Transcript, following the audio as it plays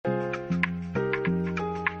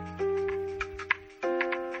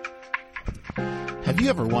Have you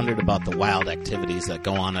ever wondered about the wild activities that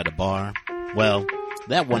go on at a bar? Well,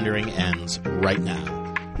 that wondering ends right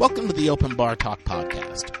now. Welcome to the Open Bar Talk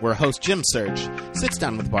podcast, where host Jim Search sits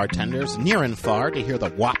down with bartenders near and far to hear the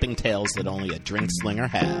whopping tales that only a drink slinger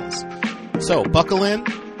has. So buckle in,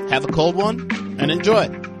 have a cold one, and enjoy.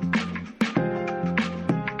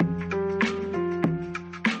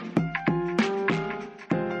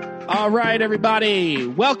 All right, everybody.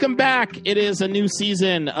 Welcome back. It is a new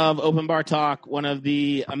season of Open Bar Talk, one of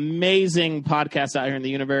the amazing podcasts out here in the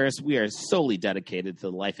universe. We are solely dedicated to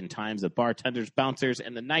the life and times of bartenders, bouncers,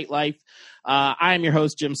 and the nightlife. I am your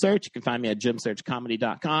host, Jim Search. You can find me at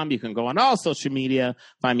jimsearchcomedy.com. You can go on all social media,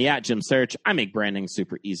 find me at Jim Search. I make branding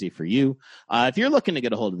super easy for you. If you're looking to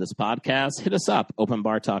get a hold of this podcast, hit us up,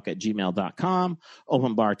 openbartalk@gmail.com,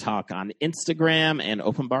 Open Bar Talk on Instagram, and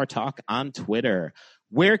Open Bar Talk on Twitter.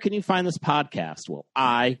 Where can you find this podcast? Well,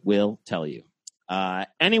 I will tell you.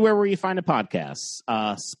 Anywhere where you find a podcast,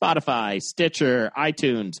 Spotify, Stitcher,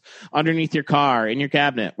 iTunes, underneath your car, in your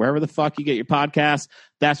cabinet, wherever the fuck you get your podcast,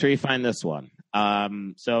 that's where you find this one.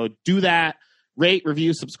 So do that. Rate,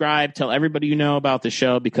 review, subscribe. Tell everybody you know about the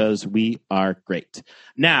show because we are great.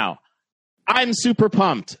 Now, I'm super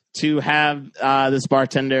pumped to have this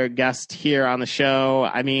bartender guest here on the show.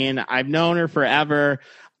 I mean, I've known her forever.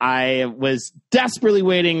 I was desperately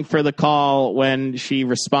waiting for the call when she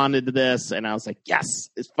responded to this, and I was like, yes,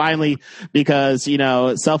 it's finally, because, you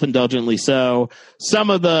know, self-indulgently so, some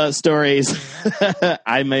of the stories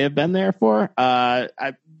I may have been there for,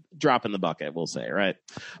 I drop in the bucket, we'll say, right?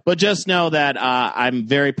 But just know that I'm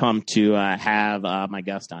very pumped to have my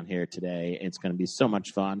guest on here today. It's going to be so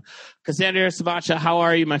much fun. Cassandra Savacha, how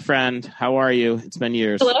are you, my friend? How are you? It's been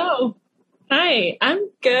years. Hello. Hi, I'm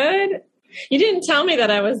good. You didn't tell me that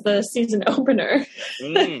I was the season opener.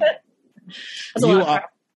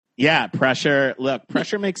 Yeah, pressure. Look,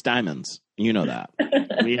 pressure makes diamonds. You know that.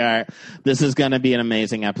 This is going to be an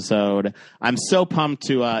amazing episode. I'm so pumped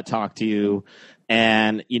to talk to you.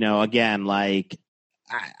 And, you know, again, like,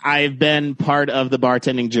 I've been part of the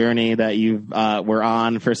bartending journey that you were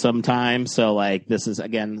on for some time. So, like, this is,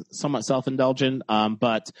 again, somewhat self-indulgent.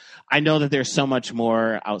 But I know that there's so much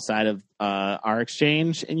more outside of our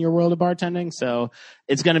exchange in your world of bartending. So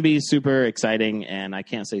it's going to be super exciting. And I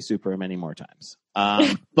can't say super many more times.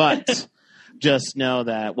 But just know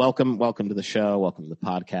that welcome to the show. Welcome to the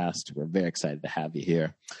podcast. We're very excited to have you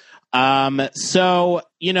here. So,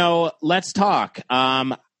 you know, let's talk.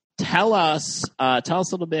 Tell us a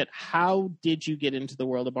little bit, how did you get into the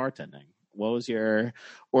world of bartending? What was your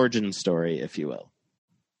origin story, if you will?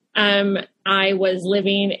 I was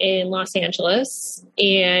living in Los Angeles,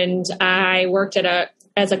 and I worked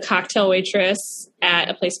as a cocktail waitress at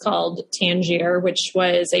a place called Tangier, which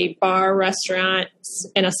was a bar, restaurant,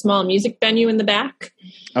 and a small music venue in the back.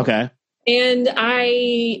 Okay. And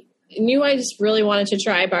I knew I just really wanted to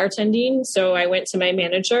try bartending. So I went to my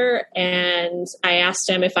manager and I asked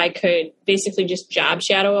him if I could basically just job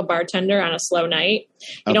shadow a bartender on a slow night.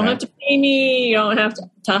 You don't have to pay me. You don't have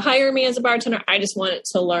to hire me as a bartender. I just wanted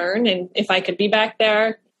to learn. And if I could be back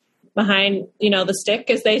there behind, you know, the stick,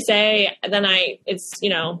 as they say, then it's, you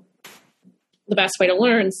know, the best way to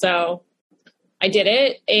learn. So I did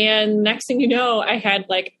it. And next thing you know, I had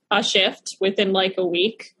like a shift within like a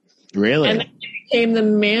week. Really? And then I became the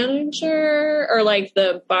manager, or like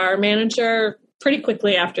the bar manager, pretty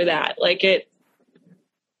quickly after that. Like it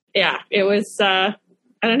was, I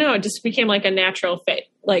don't know, it just became like a natural fit,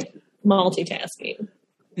 like multitasking.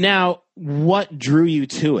 Now, what drew you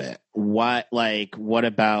to it? What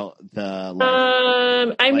about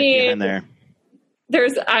the, I mean, there?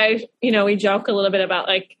 We joke a little bit about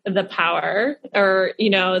like the power, or,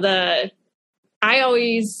 you know, I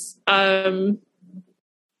always,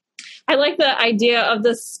 I like the idea of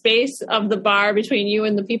the space of the bar between you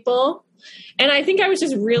and the people. And I think I was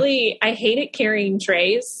just I hated carrying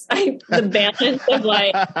trays. The balance of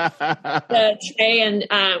like the tray, and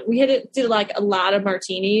we had to do like a lot of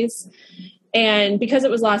martinis. And because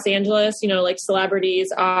it was Los Angeles, you know, like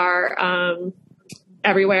celebrities are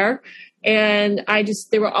everywhere. And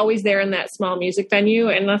they were always there in that small music venue,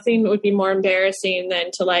 and nothing would be more embarrassing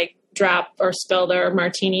than to like drop or spill their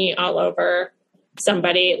martini all over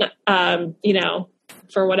somebody, you know,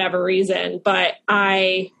 for whatever reason. But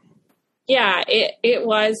it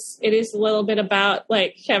is a little bit about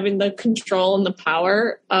like having the control and the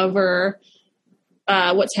power over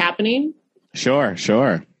what's happening. Sure.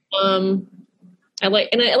 I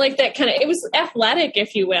like that kind of, it was athletic,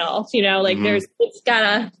 if you will, you know, like it's got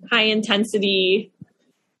a high intensity,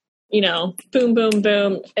 you know, boom, boom,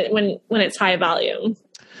 boom when it's high volume.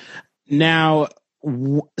 Now,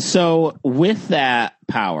 So with that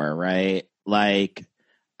power, right? like,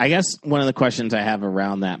 I guess one of the questions I have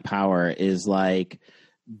around that power is like,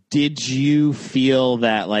 did you feel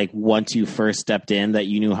that like once you first stepped in that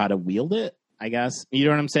you knew how to wield it? I guess, you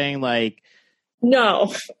know what I'm saying? Like,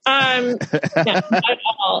 no, not at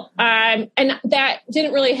all. And that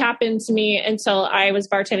didn't really happen to me until I was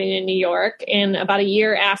bartending in New York. And about a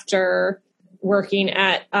year after working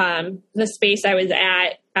at the space I was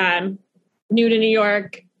at, new to New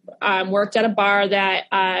York, worked at a bar that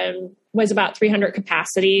was about 300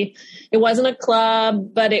 capacity. It wasn't a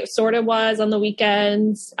club, but it sort of was on the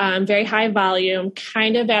weekends, very high volume,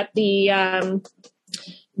 kind of at the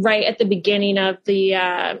right at the beginning of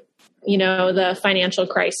the the financial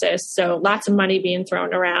crisis. So lots of money being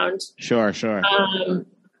thrown around. Sure.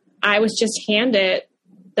 I was just handed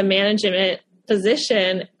the management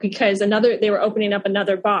position because they were opening up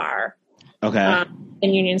another bar. Okay.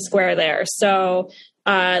 In Union Square there. So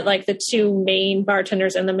like the two main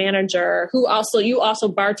bartenders and the manager who you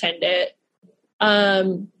also bartended,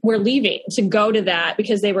 were leaving to go to that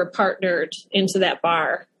because they were partnered into that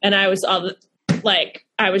bar. And I was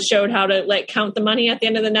I was showed how to like count the money at the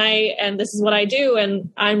end of the night, and this is what I do,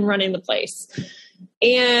 and I'm running the place.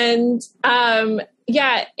 And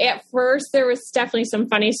at first there was definitely some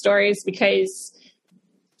funny stories because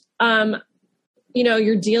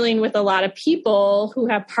you're dealing with a lot of people who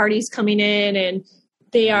have parties coming in, and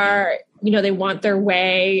they are, they want their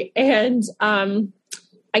way. And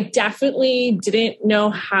I definitely didn't know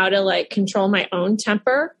how to like control my own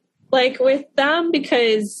temper, like with them,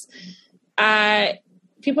 because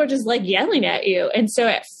people are just like yelling at you. And so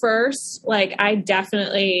at first, like, I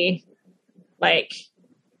definitely like,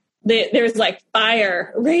 there's like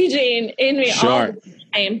fire raging in me all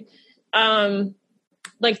the time.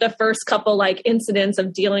 Like the first couple like incidents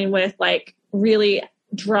of dealing with like really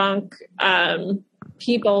drunk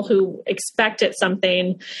people who expected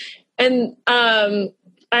something. And I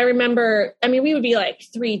remember, we would be like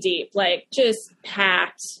 3 deep, like just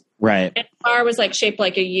packed. Right. And the bar was like shaped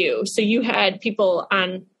like a U. So you had people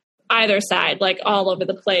on either side, like all over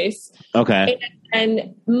the place. Okay.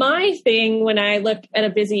 And my thing when I look at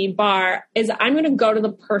a busy bar is I'm going to go to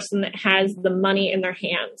the person that has the money in their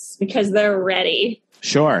hands because they're ready.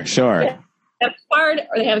 Sure. They have a card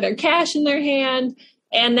or they have their cash in their hand.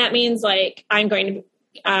 And that means like, I'm going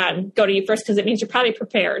to go to you first because it means you're probably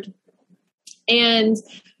prepared. And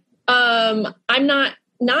I'm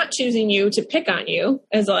not choosing you to pick on you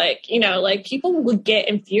as like, like people would get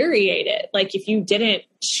infuriated. Like if you didn't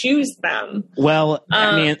choose them. Well,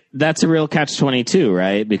 that's a real catch-22,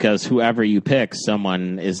 right? Because whoever you pick,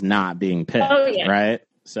 someone is not being picked, right?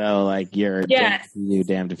 So like you're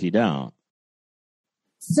damned if you don't.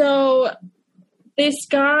 So this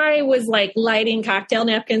guy was like lighting cocktail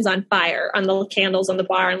napkins on fire on the candles on the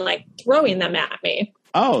bar and like throwing them at me.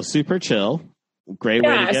 Oh, super chill. Great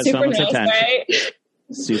way to get someone's attention. Right?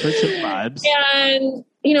 Super chill vibes. And,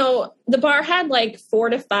 the bar had like 4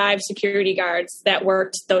 to 5 security guards that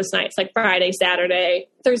worked those nights, like Thursday,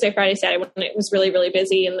 Friday, Saturday, when it was really, really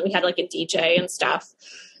busy. And then we had like a DJ and stuff.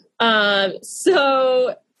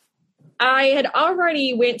 So I had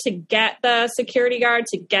already went to get the security guard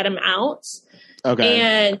to get him out. Okay.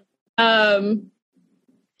 And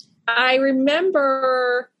I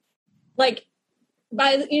remember like,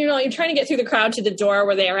 you're trying to get through the crowd to the door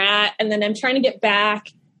where they're at, and then I'm trying to get back,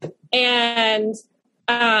 and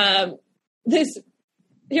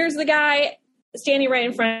here's the guy standing right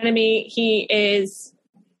in front of me. He's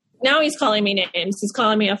calling me names. He's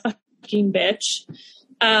calling me a fucking bitch.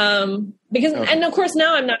 And of course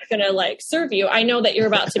now I'm not going to like serve you. I know that you're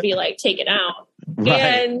about to be like taken out.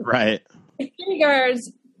 Right. The security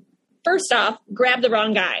guards, first off, grabbed the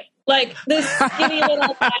wrong guy. Like this skinny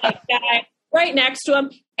little guy right next to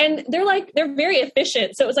him. And they're very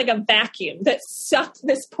efficient. So it was like a vacuum that sucked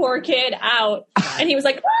this poor kid out. And he was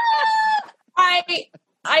like,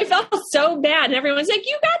 I felt so bad. And everyone's like,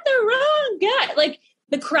 you got the wrong guy. Like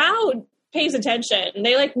the crowd pays attention.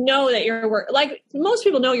 They like know that you're like most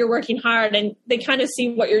people know you're working hard and they kind of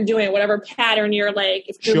see what you're doing, whatever pattern you're like,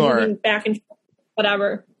 if you're moving back and forth,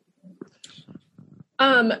 whatever.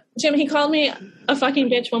 Jim, he called me a fucking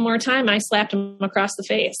bitch one more time. I slapped him across the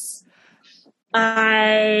face.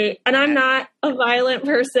 And I'm not a violent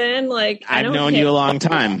person. Like I've known you a long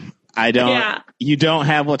time. You don't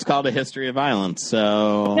have what's called a history of violence.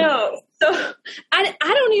 So no, so I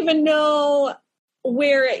don't even know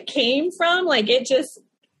where it came from. Like it just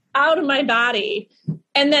out of my body.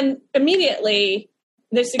 And then immediately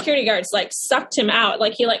the security guards like sucked him out.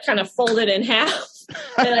 Like he like kind of folded in half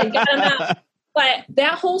and I got him out. But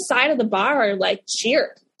that whole side of the bar like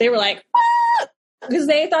cheered. They were like, because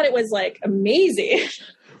they thought it was like amazing.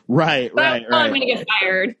 Right. I'm going to get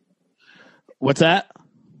fired. What's that?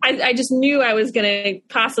 I just knew I was going to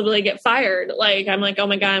possibly get fired. Like, I'm like, oh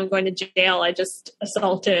my God, I'm going to jail. I just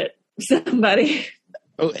assaulted somebody.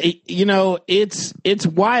 You know, it's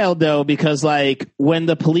wild though, because like when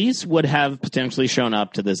the police would have potentially shown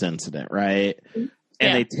up to this incident, right?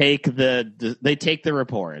 And they take the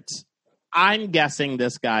reports. I'm guessing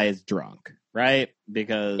this guy is drunk, right?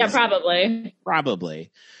 Because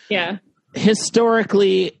probably. Yeah.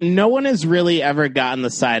 Historically, no one has really ever gotten the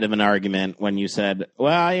side of an argument when you said,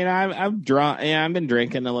 well, you know, I'm drunk. Yeah, I've been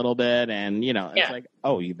drinking a little bit. And, you know, it's like,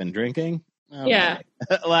 oh, you've been drinking? Okay. Yeah.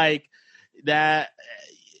 Like that.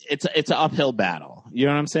 It's an uphill battle. You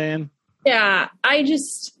know what I'm saying? Yeah. I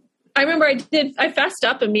remember I fessed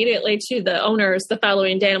up immediately to the owners the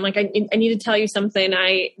following day. I'm like, I need to tell you something.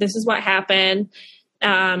 This is what happened.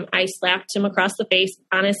 I slapped him across the face.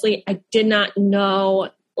 Honestly, I did not know,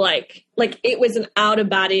 like it was an out of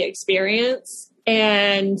body experience.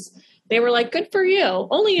 And they were like, good for you.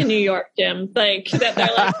 Only in New York, Jim. Like that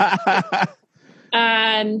they're like,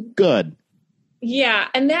 and good. Yeah.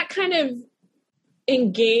 And that kind of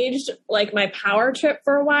engaged like my power trip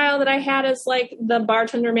for a while that I had as like the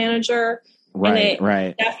bartender manager. Right.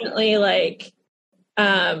 Definitely like,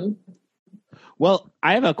 well,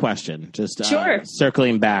 I have a question. Just sure.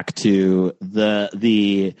 Circling back to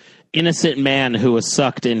the innocent man who was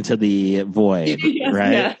sucked into the void, yes,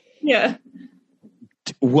 right? Yeah.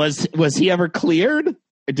 Was he ever cleared?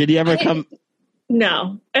 Did he ever come?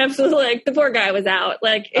 No, absolutely. Like the poor guy was out.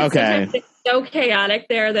 Like it's so chaotic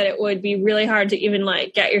there that it would be really hard to even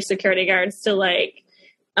like get your security guards to like,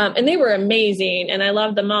 and they were amazing and I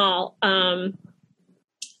loved them all.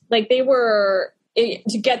 Like they were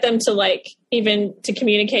to get them to like even to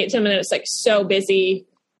communicate to them, and it was like so busy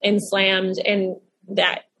and slammed, and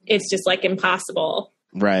that it's just like impossible.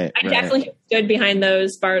 Right. I definitely stood behind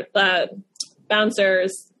those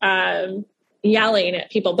bouncers yelling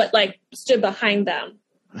at people, but like stood behind them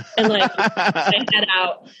and like head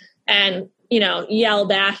out and, you know, yell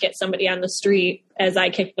back at somebody on the street as I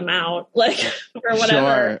kicked them out, like or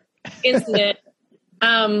whatever incident.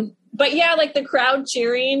 But yeah, like the crowd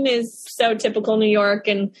cheering is so typical New York.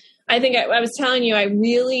 And I think I was telling you, I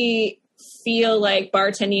really feel like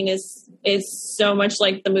bartending is so much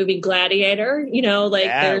like the movie Gladiator, you know,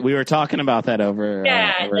 like we were talking about that over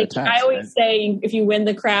like text, I always say, if you win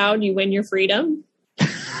the crowd, you win your freedom.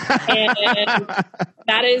 And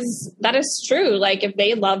that is true. Like if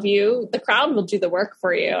they love you, the crowd will do the work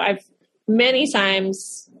for you. I've many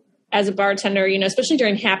times as a bartender, you know, especially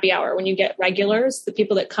during happy hour, when you get regulars, the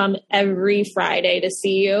people that come every Friday to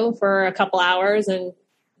see you for a couple hours, and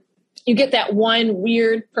you get that one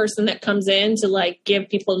weird person that comes in to like give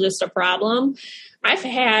people just a problem. I've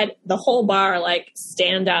had the whole bar like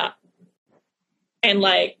stand up and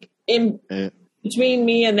like in between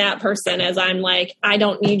me and that person as I'm like, I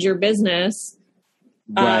don't need your business.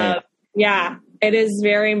 Right. Yeah, it is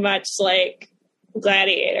very much like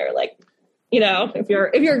Gladiator. Like, you know, if you're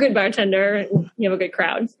a good bartender, you have a good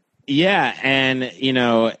crowd. Yeah, and you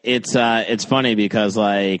know, it's funny because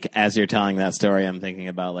like as you're telling that story, I'm thinking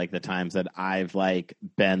about like the times that I've like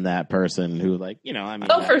been that person who like, you know, I mean,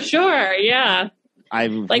 for sure, yeah.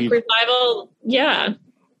 I've like revival, yeah.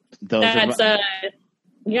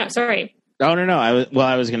 Yeah. Sorry. Oh no!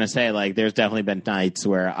 I was gonna say like there's definitely been nights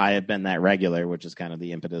where I have been that regular, which is kind of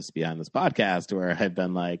the impetus behind this podcast, where I've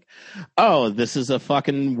been like, oh, this is a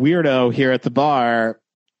fucking weirdo here at the bar.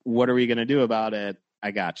 What are we gonna do about it? I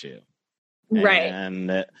got you. Right.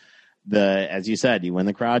 And as you said, you win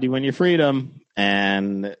the crowd, you win your freedom,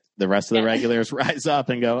 and the rest of the regulars rise up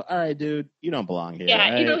and go, all right, dude, you don't belong here. Yeah,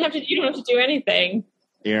 right? you don't have to do anything.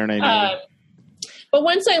 You know what I mean? But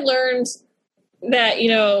once I learned that, you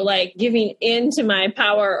know, like giving into my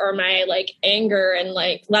power or my like anger and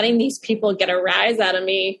like letting these people get a rise out of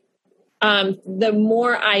me, the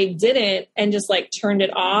more I didn't and just like turned it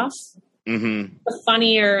off, the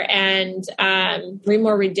funnier and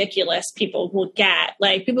more ridiculous people will get.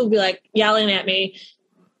 Like people will be like yelling at me,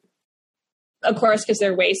 of course, because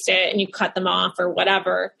they're wasted and you cut them off or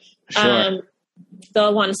whatever. Sure.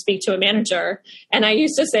 They'll want to speak to a manager. And I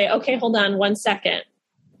used to say, okay, hold on 1 second.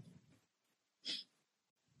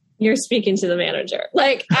 You're speaking to the manager.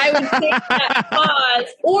 Like I would take that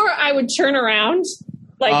pause, or I would turn around.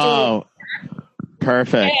 Like,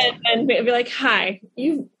 perfect. And be like, hi,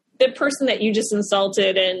 the person that you just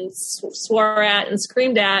insulted and swore at and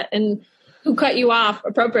screamed at and who cut you off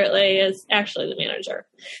appropriately is actually the manager.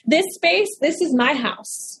 This space, this is my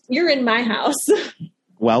house. You're in my house.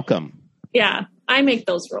 Welcome. Yeah, I make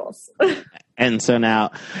those rules. And so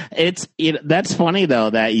now that's funny though,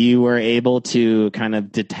 that you were able to kind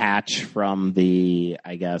of detach from the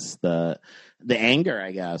anger,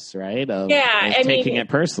 I guess, right? Of taking it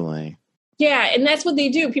personally. Yeah. And that's what they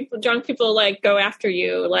do. Drunk people like go after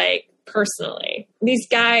you, like personally. These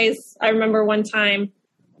guys, I remember one time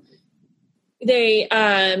they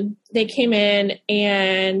came in,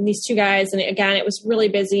 and these two guys, and again, it was really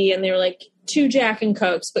busy, and they were like, 2 Jack and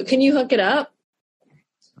Cokes, but can you hook it up?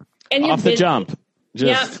 And you're off the jump.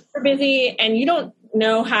 Yeah, you're busy, and you don't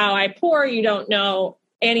know how I pour. You don't know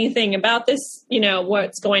anything about this,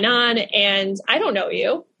 what's going on, and I don't know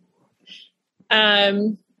you.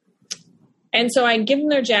 And so I give them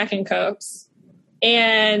their Jack and Cokes,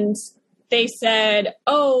 and they said,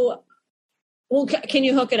 "Oh, well, can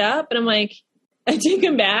you hook it up?" And I'm like, I take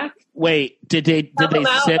them back. Wait, did they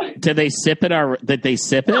sip it, or did they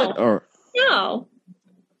sip it, or no?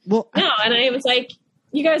 Well, no, and I was like,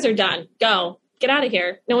 "You guys are done. Go. Get out of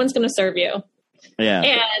here. No one's going to serve you." Yeah.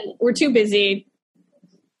 And we're too busy.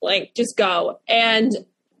 Like, just go. And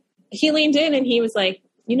he leaned in and he was like,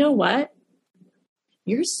 "You know what?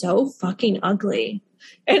 You're so fucking ugly."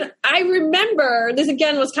 And I remember this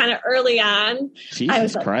again was kind of early on.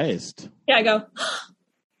 Jesus Christ. Yeah, I go,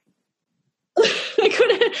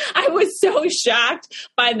 I was so shocked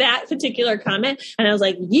by that particular comment. And I was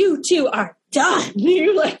like, "You two are done.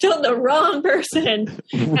 You like told the wrong person."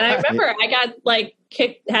 Right. And I remember I got like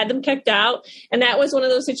had them kicked out. And that was one of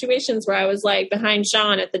those situations where I was like behind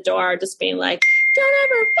Sean at the door, just being like, "Don't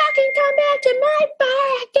ever fucking come back to my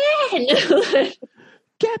bar again."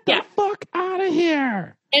 Get the fuck out of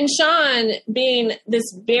here. And Sean, being this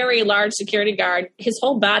very large security guard, his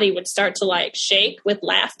whole body would start to like shake with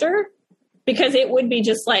laughter, because it would be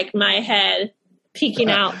just like my head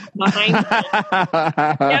peeking out behind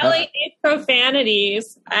him, yelling these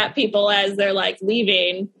profanities at people as they're like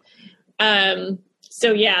leaving.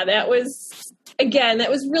 So yeah, that was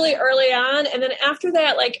really early on. And then after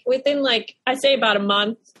that, like within like, I say about a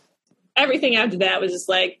month, everything after that was just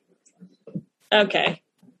like, okay.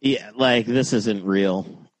 Yeah. Like this isn't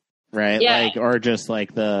real. Right. Yeah. Like, or just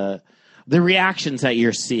like the reactions that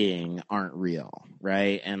you're seeing aren't real.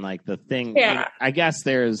 Right. And like the thing, I guess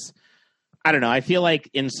I don't know. I feel like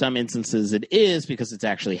in some instances it is because it's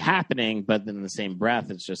actually happening, but then in the same breath,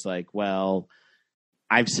 it's just like, well,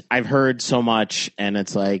 I've heard so much, and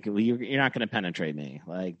it's like, well, you're not going to penetrate me.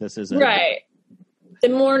 Like this isn't right. The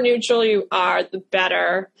more neutral you are, the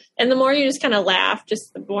better, and the more you just kind of laugh,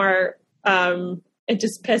 just the more it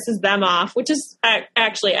just pisses them off, which is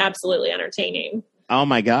actually absolutely entertaining. Oh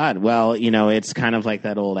my God! Well, it's kind of like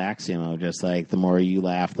that old axiom of just like the more you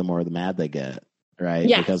laugh, the more the mad they get. Right.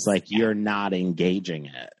 Yes. Because like you're not engaging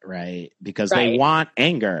it. Right. Because they want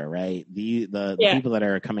anger. Right. The people that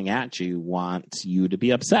are coming at you want you to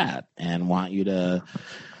be upset and want you to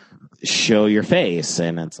show your face.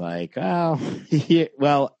 And it's like, oh,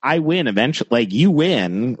 well, I win eventually. Like you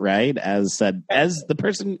win. Right. As the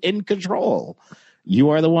person in control,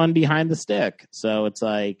 you are the one behind the stick. So it's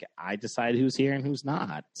like, I decide who's here and who's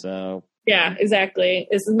not. So. Yeah, exactly.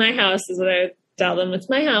 This is my house. Is what I tell them. It's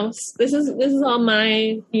my house. This is all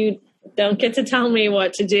mine. You don't get to tell me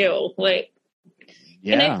what to do. Like,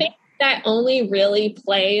 and I think that only really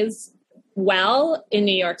plays well in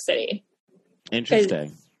New York City.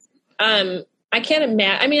 Interesting. I can't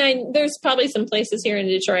imagine. I mean, there's probably some places here in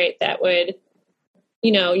Detroit that would,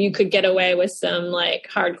 you could get away with some like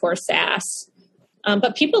hardcore sass.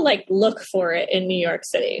 But people like look for it in New York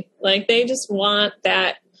City. Like they just want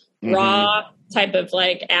that raw type of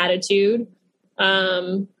like attitude.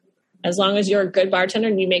 As long as you're a good bartender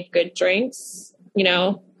and you make good drinks,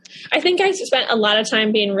 I think I spent a lot of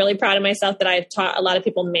time being really proud of myself that I've taught a lot of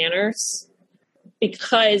people manners,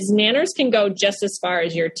 because manners can go just as far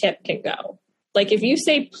as your tip can go. Like if you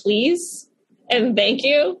say please and thank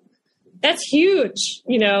you, that's huge,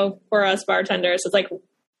 for us bartenders. It's like,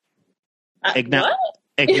 what?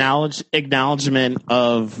 Acknowledgement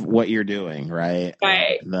of what you're doing, right?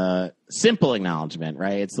 Right. The simple acknowledgement,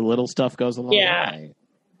 right? It's the little stuff goes a long way.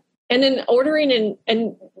 And then ordering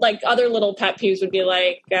and like other little pet peeves would be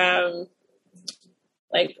like how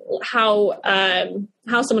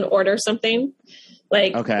someone orders something.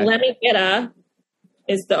 Like, let me get a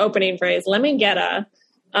is the opening phrase. Let me get a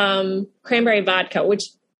cranberry vodka, which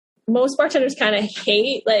most bartenders kind of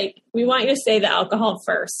hate. Like, we want you to say the alcohol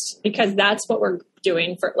first, because that's what we're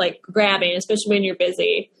doing for like grabbing, especially when you're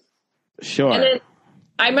busy. Sure. And then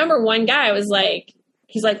I remember one guy was like,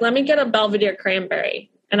 he's like, "Let me get a Belvedere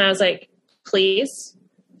cranberry." And I was like, "Please?"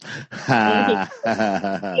 And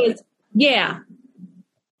he goes, "Yeah."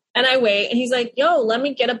 And I wait, and he's like, "Yo, let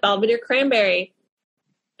me get a Belvedere cranberry."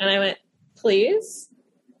 And I went, please?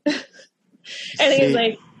 And he's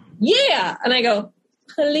like, yeah. And I go,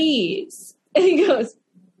 please. And he goes,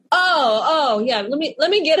 oh, yeah. Let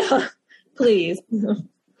me get a, please.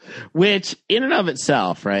 Which in and of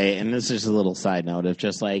itself, right? And this is a little side note of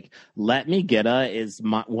just like, let me get a is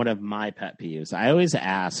one of my pet peeves. I always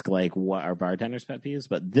ask like, what are bartenders' pet peeves?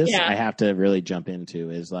 But this I have to really jump into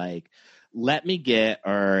is like, let me get,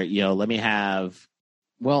 or, let me have,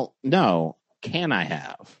 well, no, can I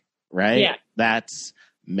have, right? Yeah. That's,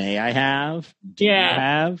 may I have? Do you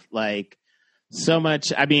have? Like, so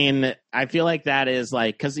much. I mean, I feel like that is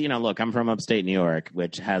like, because, look, I'm from upstate New York,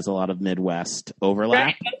 which has a lot of Midwest overlap.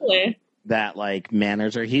 Right, totally. That like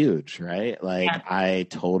manners are huge, right? Like I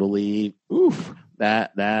totally,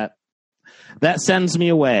 that sends me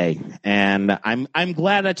away. And I'm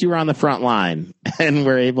glad that you were on the front line and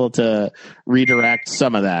we're able to redirect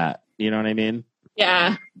some of that. You know what I mean?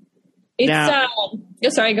 Yeah.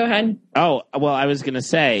 It's sorry, go ahead. Oh, well, I was going to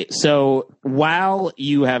say, so while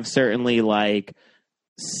you have certainly like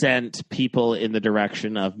sent people in the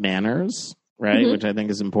direction of manners, right, which I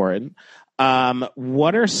think is important,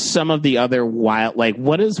 what are some of the other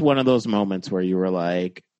what is one of those moments where you were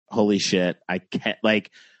like, holy shit, I can't,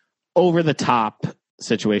 like, over the top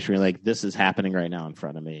situation where you're like, this is happening right now in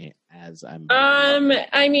front of me as I'm...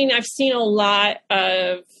 I mean, I've seen a lot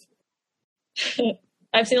of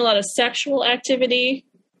sexual activity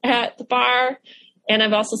at the bar, and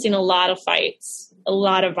I've also seen a lot of fights, a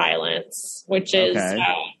lot of violence, which is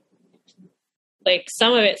like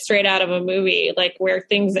some of it straight out of a movie, like where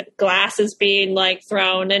glass is being like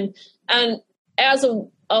thrown. And as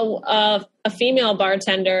a female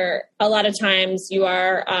bartender, a lot of times you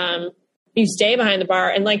stay behind the bar,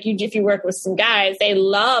 and like if you work with some guys, they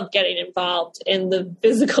love getting involved in the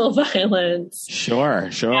physical violence. Sure.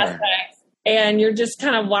 Aspects. And you're just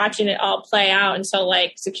kind of watching it all play out until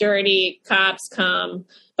like security cops come.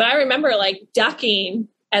 But I remember like ducking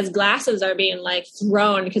as glasses are being like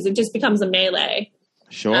thrown because it just becomes a melee.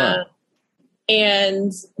 Sure.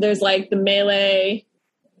 And there's like the melee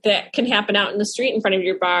that can happen out in the street in front of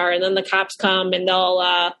your bar. And then the cops come and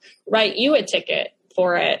they'll write you a ticket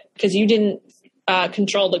for it because you didn't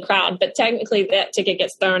control the crowd. But technically that ticket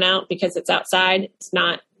gets thrown out because it's outside. It's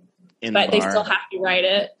not, but they still have to write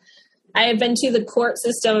it. I have been to the court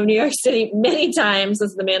system of New York City many times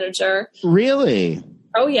as the manager. Really?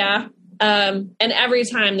 Oh, yeah. And every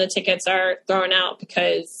time the tickets are thrown out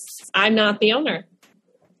because I'm not the owner.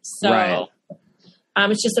 So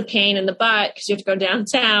it's just a pain in the butt because you have to go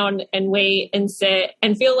downtown and wait and sit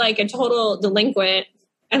and feel like a total delinquent.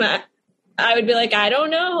 And I would be like, I don't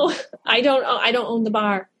know. I don't own the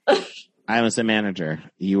bar. I was the manager.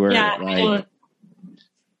 You were like... not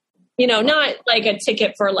like a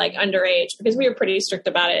ticket for like underage because we were pretty strict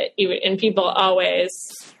about it. And people always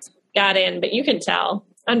got in, but you can tell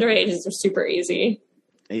underage is super easy.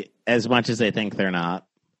 As much as they think they're not.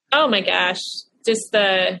 Oh my gosh. Just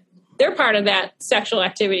they're part of that sexual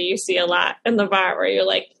activity you see a lot in the bar where you're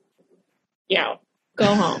like, go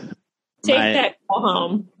home. Go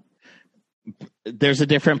home. There's a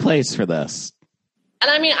different place for this. And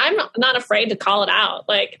I mean, I'm not afraid to call it out.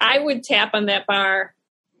 Like I would tap on that bar.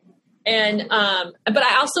 And, but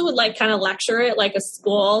I also would like kind of lecture it like a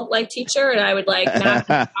school like teacher. And I would like,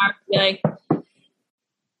 be like,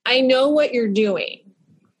 I know what you're doing.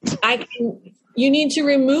 You need to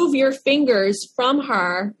remove your fingers from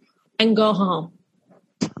her and go home.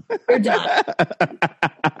 You're done.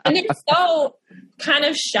 And they're so kind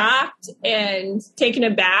of shocked and taken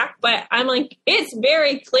aback, but I'm like, it's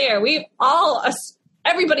very clear.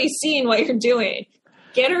 Everybody's seeing what you're doing.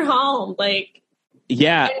 Get her home. Like,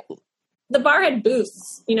 yeah. The bar had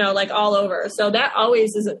booths, like all over. So that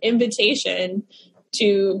always is an invitation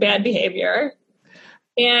to bad behavior.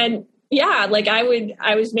 And like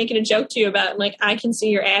I was making a joke to you about, like, I can see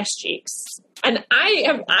your ass cheeks. And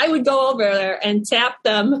I would go over there and tap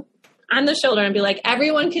them on the shoulder and be like,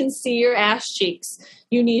 everyone can see your ass cheeks.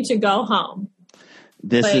 You need to go home.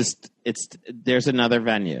 There's another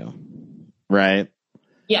venue, right?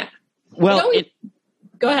 Yeah. Well,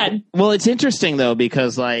 go ahead. Well, it's interesting though,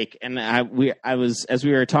 because like, and I was, as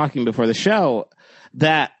we were talking before the show,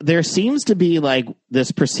 that there seems to be like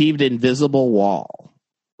this perceived invisible wall,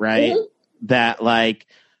 right? Mm-hmm. That like,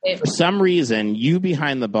 for some reason, you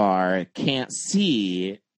behind the bar can't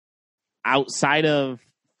see outside of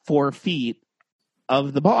 4 feet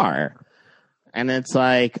of the bar. And it's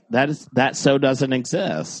like, that so doesn't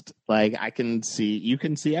exist. Like you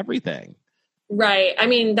can see everything. Right. I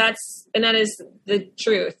mean, that is the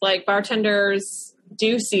truth. Like bartenders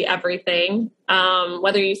do see everything.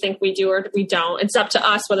 Whether you think we do or we don't, it's up to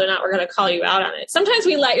us whether or not we're going to call you out on it. Sometimes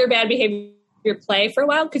we let your bad behavior play for a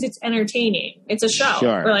while because it's entertaining. It's a show.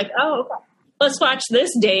 Sure. We're like, oh, okay, let's watch this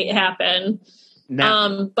date happen.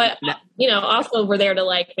 But also we're there to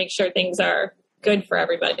like make sure things are good for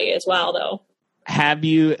everybody as well, though. Have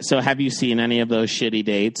you seen any of those shitty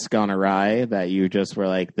dates gone awry that you just were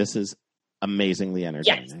like, this is amazingly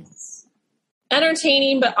entertaining? Yes.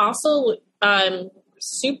 Entertaining, but also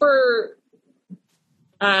super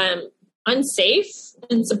unsafe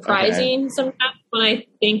and surprising sometimes when I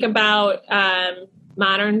think about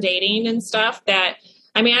modern dating and stuff. That,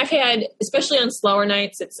 I mean, I've had, especially on slower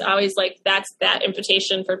nights, it's always like that's that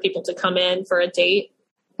invitation for people to come in for a date.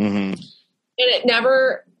 Mm-hmm. And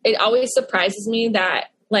it always surprises me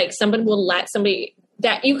that like somebody will let somebody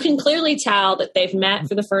that you can clearly tell that they've met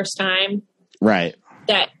for the first time. Right.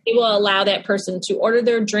 That they will allow that person to order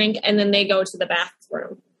their drink and then they go to the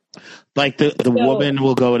bathroom. Like the woman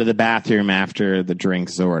will go to the bathroom after the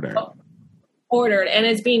drink's ordered. And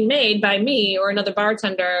it's being made by me or another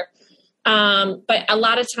bartender. But a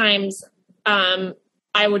lot of times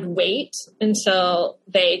I would wait until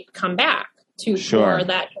they come back to pour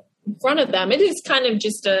that in front of them. It is kind of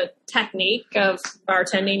just a technique of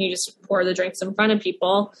bartending. You just pour the drinks in front of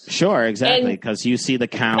people. Sure, exactly. Because you see the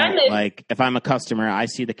count. Like if I'm a customer, I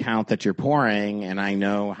see the count that you're pouring and I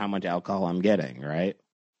know how much alcohol I'm getting, right?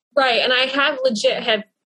 Right. And I have legit had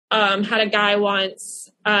a guy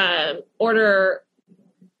once order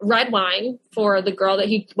red wine for the girl that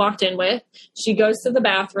he walked in with. She goes to the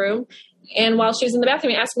bathroom. And while she was in the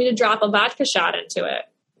bathroom, he asked me to drop a vodka shot into it.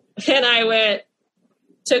 And I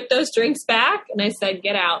took those drinks back and I said,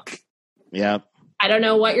 get out. Yep. I don't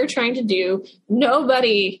know what you're trying to do.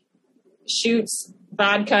 Nobody shoots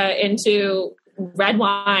vodka into red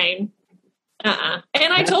wine. And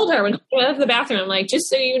I told her when she went to the bathroom, I'm like, just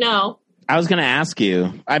so you know. I was going to ask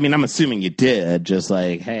you. I mean, I'm assuming you did. Just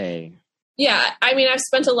like, hey. Yeah. I mean, I've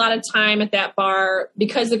spent a lot of time at that bar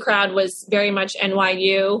because the crowd was very much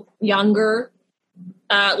NYU, younger,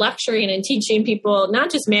 lecturing and teaching people,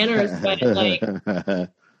 not just manners, but like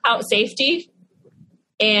out safety.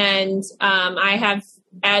 And I have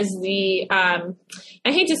as the, I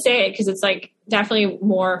hate to say it because it's like definitely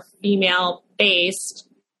more female based,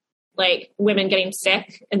 like women getting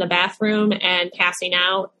sick in the bathroom and passing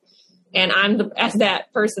out. And as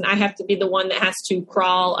that person, I have to be the one that has to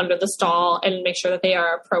crawl under the stall and make sure that they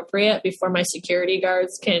are appropriate before my security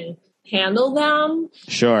guards can handle them.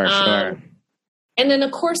 Sure, sure. And then,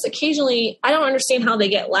 of course, occasionally, I don't understand how they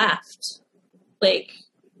get left. Like,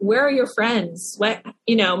 where are your friends?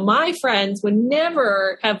 My friends would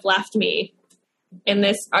never have left me in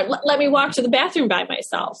this. Let me walk to the bathroom by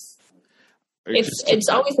myself. It's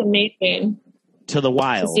always amazing. To the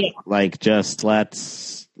wild. Like, just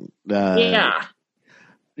let's... yeah.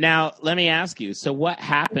 Now, let me ask you. So what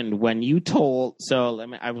happened when you told...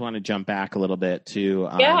 I want to jump back a little bit to...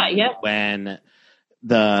 when...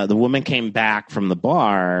 The woman came back from the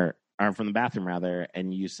bar, or from the bathroom rather,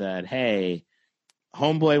 and you said, hey,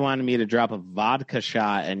 homeboy wanted me to drop a vodka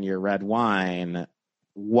shot in your red wine.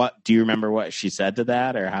 What do you remember what she said to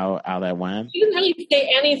that or how that went? She didn't really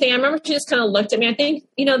say anything. I remember she just kind of looked at me. I think,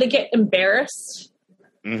 they get embarrassed.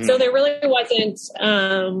 Mm-hmm. So there really wasn't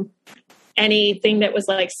anything that was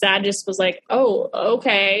like sad, just was like, oh,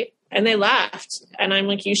 okay. And they left. And I'm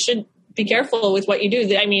like, you should be careful with what you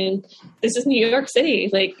do. I mean, this is New York City.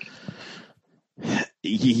 Like,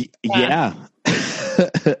 yeah.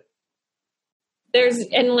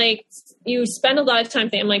 You spend a lot of time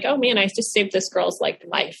thinking, I'm like, oh man, I just saved this girl's like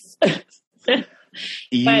life.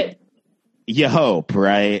 But you hope,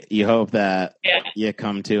 right? You hope that you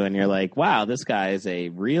come to and you're like, wow, this guy is a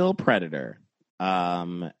real predator.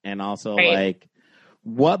 And also like,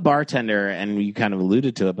 what bartender, and you kind of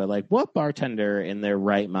alluded to it, but like what bartender in their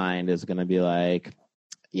right mind is going to be like,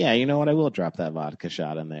 yeah, you know what? I will drop that vodka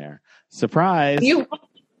shot in there. Surprise. You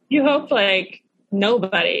hope like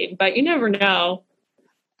nobody, but you never know.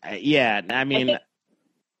 Yeah. I mean,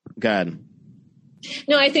 good.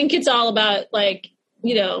 No, I think it's all about like,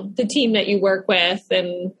 the team that you work with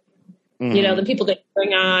and, the people that you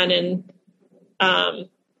bring on and,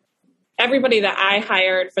 everybody that I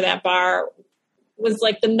hired for that bar was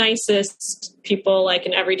like the nicest people like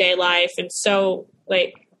in everyday life. And so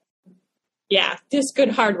like, yeah, just good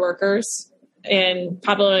hard workers and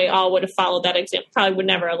probably all would have followed that example. Probably would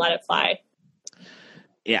never have let it fly.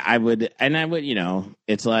 Yeah, I would.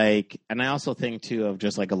 It's like, and I also think too of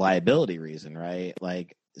just like a liability reason, right?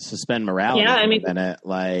 Like suspend morality. Yeah. I mean,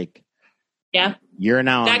 like, yeah, you're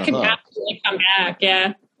now that on the can hook. absolutely come back.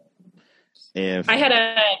 Yeah. If I had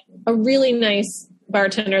a really nice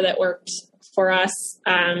bartender that worked for us.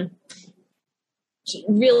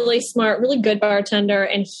 Really smart, really good bartender,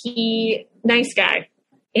 and nice guy.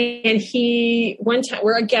 And one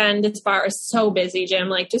time, this bar is so busy, Jim,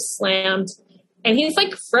 like just slammed. And he's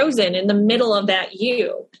like frozen in the middle of that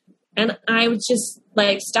U. And I would just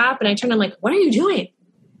like stop and I turned, I'm like, what are you doing?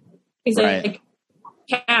 He's like,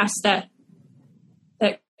 Cass, that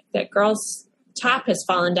girl's top has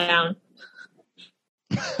fallen down.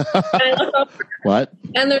 And I look over. What?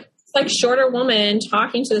 And there's like shorter woman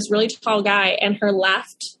talking to this really tall guy, and her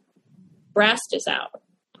left breast is out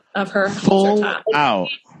of her top. Out.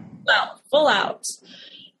 Well, full out.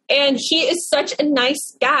 And he is such a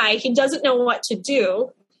nice guy. He doesn't know what to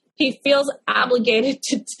do. He feels obligated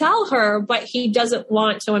to tell her, but he doesn't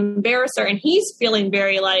want to embarrass her. And he's feeling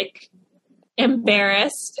very like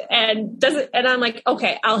embarrassed and I'm like,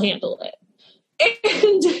 okay, I'll handle it.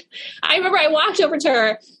 And I remember I walked over to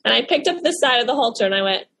her and I picked up the side of the halter and I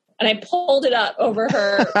went and I pulled it up over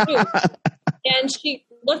her boot. And she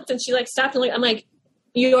looked and she like stopped and I'm like,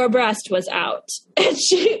 your breast was out. And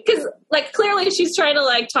because like clearly she's trying to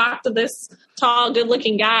like talk to this tall, good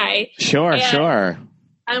looking guy. Sure.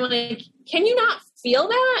 I'm like, can you not feel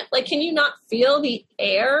that? Like, can you not feel the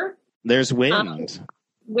air? There's wind.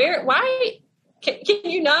 Why can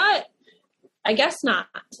you not? I guess not.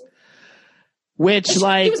 Which she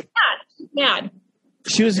was mad.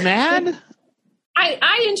 She was mad?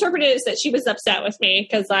 I interpreted it as that she was upset with me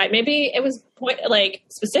because maybe it was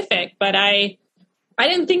specific, but I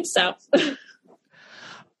didn't think so. I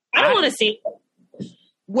don't want to see it.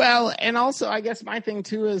 Well, and also I guess my thing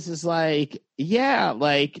too is like, yeah,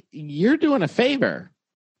 like you're doing a favor.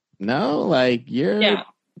 No, like you're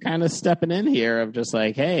kind of stepping in here of just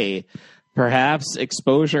like, hey, perhaps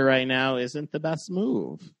exposure right now isn't the best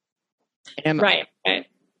move. And right.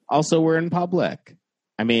 Also we're in public.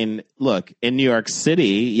 I mean, look, in New York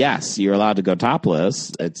City, yes, you're allowed to go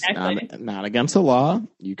topless. It's not against the law.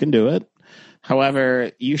 You can do it.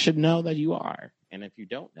 However, you should know that you are. And if you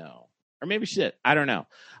don't know, or maybe you should, I don't know.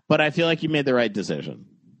 But I feel like you made the right decision.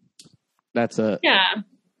 Yeah.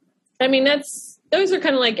 I mean, those are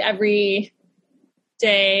kind of like every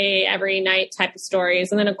day, every night type of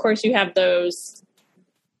stories. And then, of course, you have those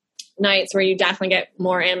nights where you definitely get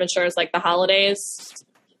more amateurs, like the holidays.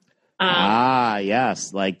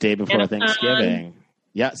 Yes, like day before Thanksgiving.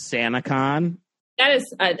 Yeah, SantaCon. That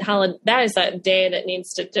is a day that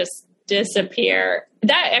needs to just disappear.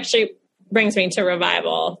 That actually brings me to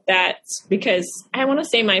Revival. That's because I want to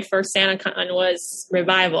say my first SantaCon was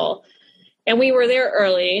Revival, and we were there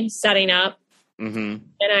early setting up. Mm-hmm.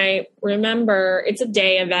 And I remember it's a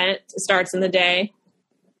day event. It starts in the day,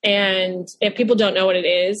 and if people don't know what it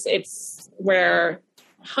is, it's where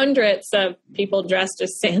hundreds of people dressed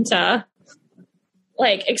as Santa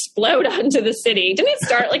like explode onto the city. Didn't it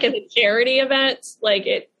start like as a charity event? Like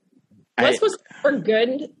it was supposed to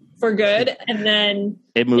be for good, and then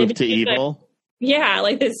it moved to evil.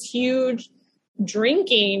 Like this huge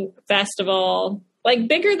drinking festival, like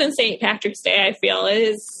bigger than St. Patrick's Day. I feel it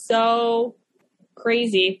is so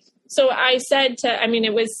crazy. So I said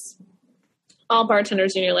it was all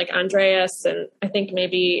bartenders, like Andreas, and I think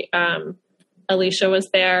maybe Alicia was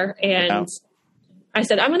there, and I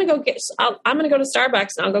said, I'm going to go to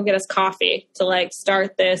Starbucks and I'll go get us coffee to like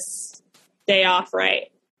start this day off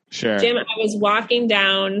right. Sure. Jim, I was walking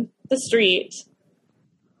down the street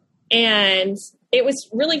and it was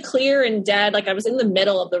really clear and dead. Like I was in the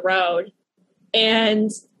middle of the road and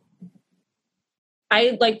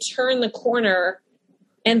I like turned the corner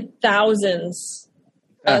and thousands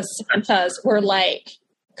of Santas were like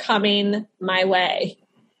coming my way.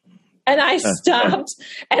 And I stopped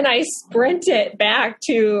and I sprinted back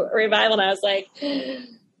to Revival and I was like,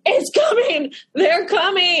 it's coming. They're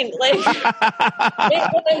coming. Like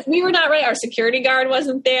we were not right. Our security guard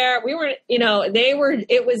wasn't there. We weren't,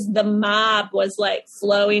 it was the mob was like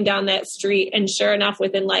flowing down that street. And sure enough,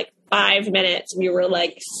 within like 5 minutes, we were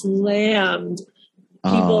like slammed.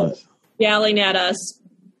 People yelling at us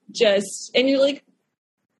and you're like,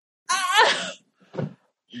 ah.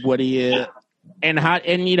 What do you... And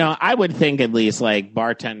I would think at least like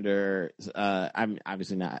bartender, I'm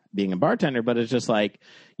obviously not being a bartender, but it's just like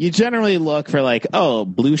you generally look for like,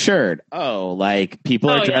 blue shirt. Like people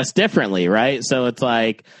are dressed differently, right? So it's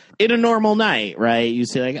like in a normal night, right? You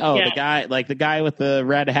see like, the guy with the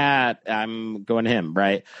red hat, I'm going to him,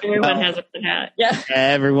 right? Everyone has a red hat. Yeah.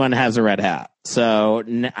 Everyone has a red hat. So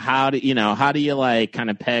how do you like kind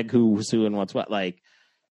of peg who's who and what's what? Like,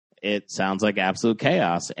 it sounds like absolute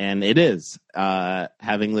chaos, and it is.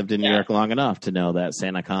 Having lived in New York long enough to know that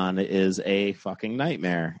SantaCon is a fucking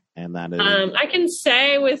nightmare, and that is. I can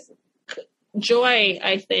say with joy,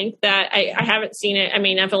 I think, that I haven't seen it. I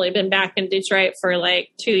mean, I've only been back in Detroit for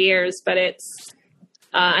like 2 years, but it's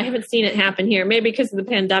I haven't seen it happen here, maybe because of the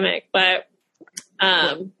pandemic, but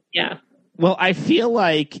yeah. Well, I feel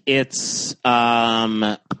like it's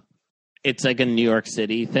like a New York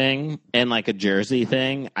City thing and like a Jersey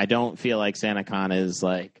thing. I don't feel like SantaCon is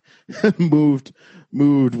like moved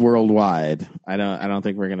worldwide. I don't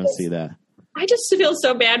think we're going to see that. I just feel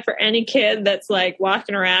so bad for any kid that's like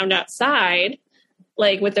walking around outside,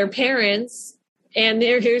 like with their parents, and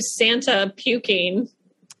here's Santa puking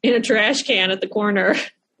in a trash can at the corner.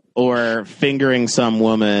 Or fingering some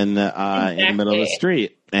woman exactly. In the middle of the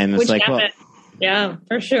street. And it's like, well, yeah,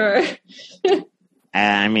 for sure.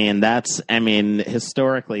 I mean,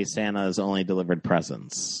 historically, Santa has only delivered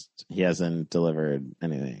presents. He hasn't delivered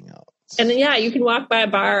anything else. And then, yeah, you can walk by a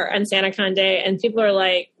bar on SantaCon Day and people are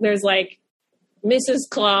like, there's like Mrs.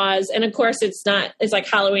 Claus. And of course it's like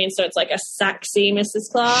Halloween. So it's like a sexy Mrs.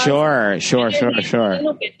 Claus. Sure.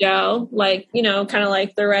 Little bit Joe, like, you know, kind of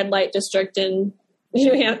like the red light district in,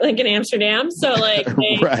 like in Amsterdam. So like,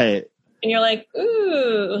 right. And you're like,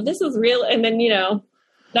 ooh, this is real. And then, you know,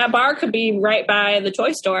 that bar could be right by the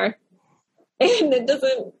toy store. And it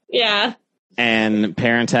doesn't, yeah. And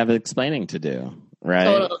parents have explaining to do, right?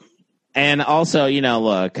 Totally. And also, you know,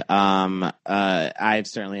 look, I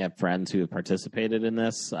certainly have friends who have participated in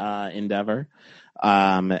this endeavor.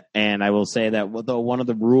 And I will say that one of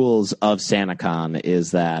the rules of SantaCon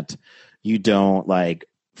is that you don't like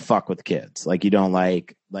fuck with kids. Like you don't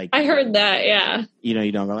like I heard that, yeah. You know,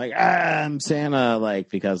 you don't go like, I'm Santa, like,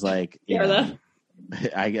 because like, yeah,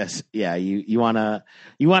 I guess, yeah, you want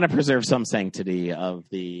to preserve some sanctity of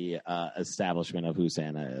the establishment of who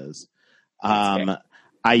Santa is.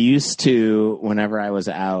 I used to, whenever I was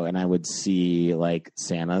out and I would see like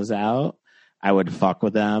Santas out, I would fuck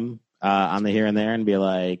with them on the here and there and be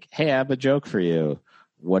like, hey, I have a joke for you.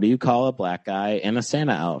 What do you call a black guy in a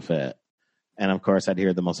Santa outfit? And of course, I'd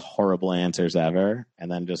hear the most horrible answers ever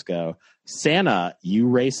and then just go, Santa, you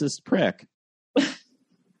racist prick.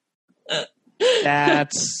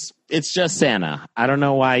 It's just Santa. I don't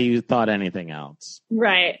know why you thought anything else.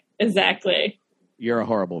 Right. Exactly. You're a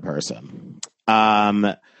horrible person.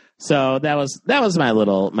 So that was my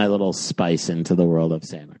little spice into the world of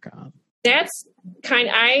SantaCon. That's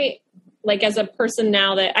I like, as a person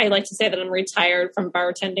now that I like to say that I'm retired from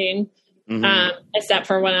bartending, except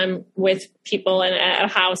for when I'm with people at a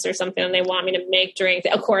house or something and they want me to make drinks.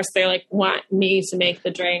 Of course, they like want me to make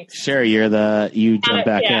the drinks. Sure, you jump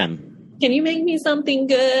back in. Can you make me something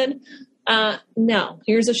good? No,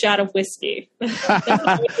 here's a shot of whiskey.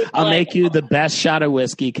 I'll make you the best shot of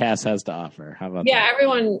whiskey Cass has to offer. How about that?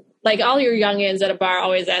 Everyone, like all your youngins at a bar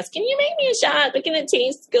always ask, can you make me a shot? But can it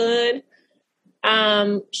taste good?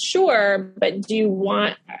 Sure, but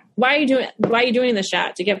why are you doing the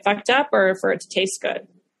shot? To get fucked up or for it to taste good?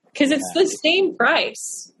 Because it's the same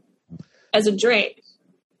price as a drink.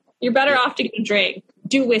 You're better off to get a drink.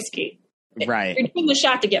 Do whiskey. Right. You're doing the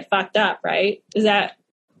shot to get fucked up, right? Is that,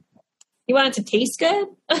 you want it to taste good?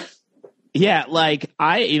 Yeah, like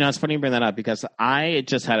it's funny you bring that up because I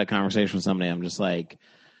just had a conversation with somebody. I'm just like,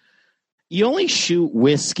 you only shoot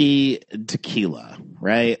whiskey, tequila,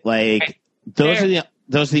 right? Like right.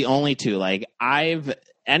 Those are the only two. Like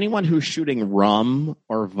anyone who's shooting rum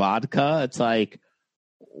or vodka, it's like,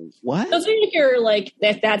 what? Those are like your like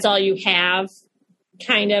that's all you have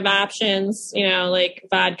kind of options, you know, like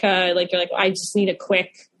vodka, like you're like, I just need a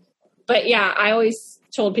quick. But yeah, I always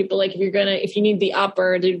told people like if you need the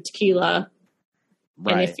upper, do tequila.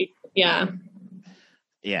 Right. And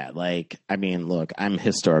yeah, like I mean, look, I'm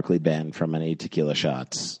historically banned from any tequila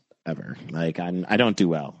shots ever. Like I don't do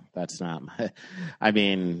well. That's not I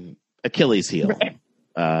mean, Achilles heel. Right.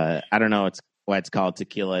 I don't know why it's called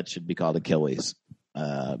tequila. It should be called Achilles.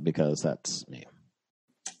 Because that's me.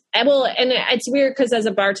 And it's weird because as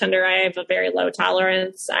a bartender, I have a very low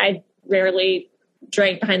tolerance. I rarely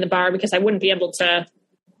drank behind the bar because I wouldn't be able to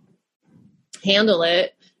handle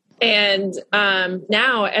it. And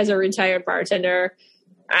now as a retired bartender,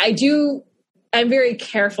 I'm very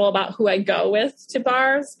careful about who I go with to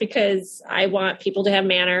bars because I want people to have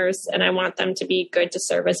manners and I want them to be good to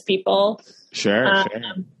service people. Sure.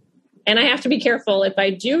 And I have to be careful if I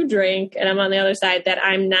do drink and I'm on the other side that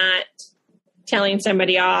I'm not telling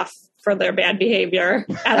somebody off for their bad behavior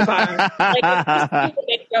at a bar.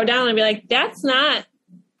 Like, go down and be like, that's not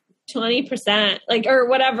 20%, like, or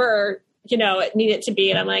whatever, you know, it needed to be.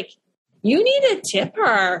 And I'm like, you need a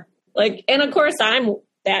tipper. Like, and of course I'm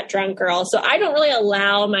that drunk girl. So I don't really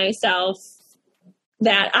allow myself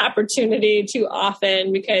that opportunity too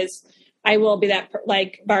often because I will be that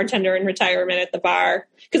like bartender in retirement at the bar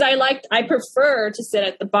because I prefer to sit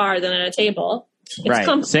at the bar than at a table. It's right.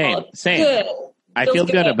 comfortable. Same. Good. I feel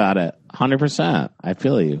good about it. 100%. I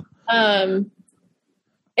feel you. And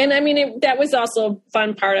I mean, that was also a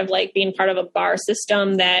fun part of like being part of a bar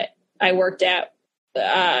system that I worked at.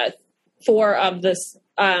 4 of the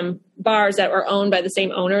bars that were owned by the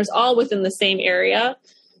same owners, all within the same area.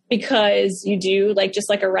 Because you do like, just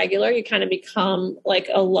like a regular, you kind of become like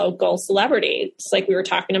a local celebrity. It's like we were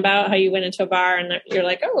talking about how you went into a bar and you're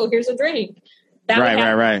like, oh, here's a drink. That would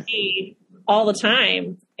happen to me all the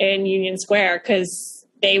time in Union Square because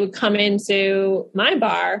they would come into my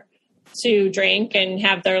bar to drink and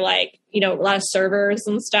have their like, you know, a lot of servers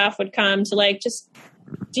and stuff would come to like just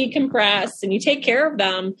decompress, and you take care of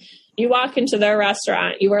them. You walk into their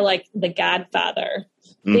restaurant, you are like the godfather.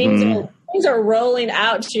 Mm-hmm. Things are rolling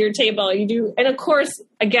out to your table. You do, and of course,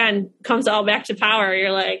 again, comes all back to power.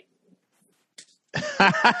 You're like,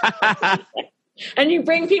 and you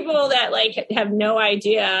bring people that like have no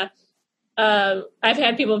idea. I've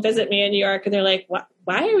had people visit me in New York, and they're like,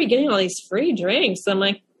 "Why are we getting all these free drinks?" I'm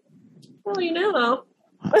like, "Well, you know."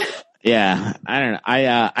 Yeah, I don't know.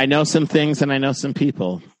 I know some things, and I know some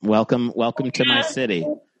people. Welcome to my city.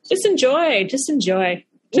 Just enjoy.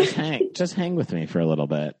 Just hang with me for a little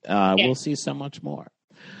bit. We'll see so much more.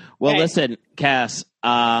 Well, listen, Cass,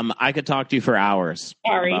 I could talk to you for hours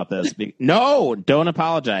about this. No, don't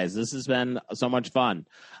apologize. This has been so much fun.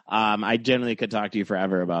 I genuinely could talk to you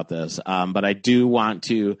forever about this. But I do want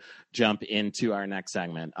to jump into our next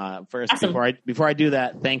segment. First, awesome. before I do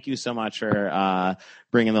that, thank you so much for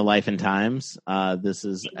bringing the Life and Times. This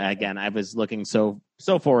is, again, I was looking so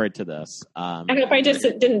forward to this. I hope I just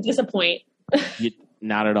didn't disappoint.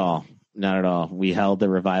 Not at all. Not at all. We held the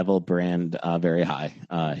Revival brand very high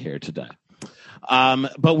here today.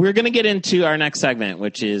 But we're going to get into our next segment,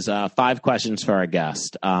 which is 5 questions for our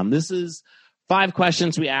guest. This is 5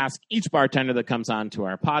 questions we ask each bartender that comes on to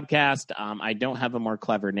our podcast. I don't have a more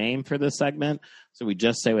clever name for this segment, so we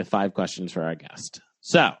just say with 5 questions for our guest.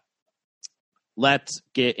 So let's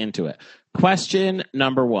get into it. Question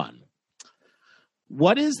number 1.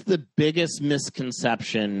 What is the biggest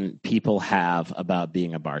misconception people have about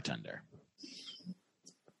being a bartender?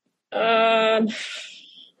 That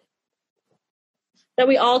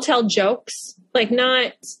we all tell jokes, like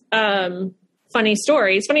not funny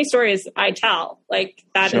stories. Funny stories I tell, like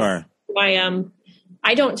that is why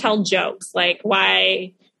I don't tell jokes. Like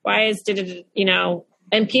why is you know?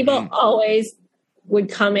 And people always would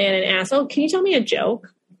come in and ask, "Oh, can you tell me a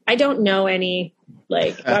joke?" I don't know any.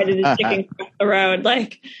 Like, why did the chicken cross the road?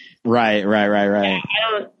 Like, right. Yeah,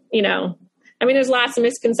 I don't, you know, I mean, there's lots of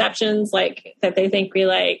misconceptions like that they think we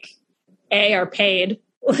like are paid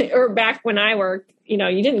or back when I worked, you know,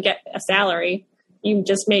 you didn't get a salary. You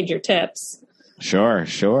just made your tips. Sure.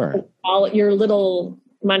 All your little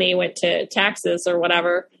money went to taxes or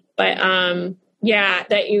whatever. But, yeah,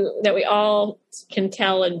 that we all can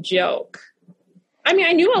tell a joke. I mean,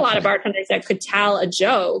 I knew a lot of bartenders that could tell a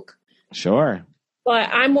joke. Sure. But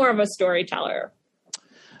I'm more of a storyteller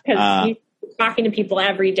because you're talking to people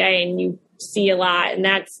every day and you see a lot, and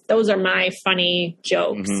those are my funny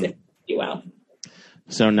jokes, if you will.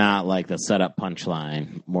 So not like the setup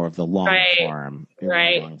punchline, more of the long form.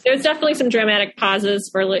 Right. There's definitely some dramatic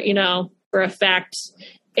pauses for effect,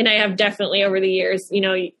 and I have definitely over the years, you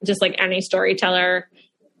know, just like any storyteller,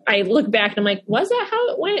 I look back and I'm like, was that how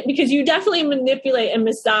it went? Because you definitely manipulate and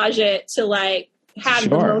massage it to like have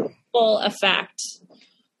the most full effect,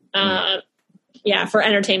 for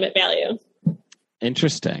entertainment value.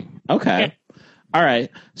 Interesting. Okay. All right.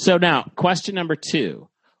 So now, question number 2.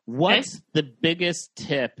 What's the biggest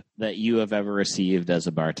tip that you have ever received as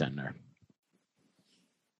a bartender?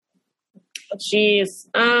 Jeez.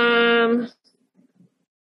 I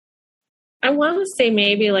want to say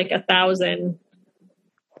maybe like 1,000.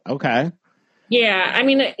 Okay. Yeah. I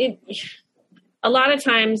mean, a lot of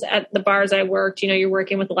times at the bars I worked, you know, you're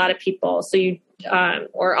working with a lot of people, so you,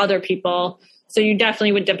 or other people, so you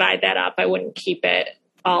definitely would divide that up. I wouldn't keep it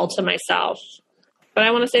all to myself, but I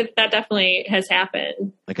want to say that definitely has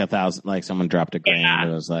happened. Like 1,000, like someone dropped a grand.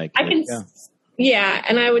 It was like, yeah.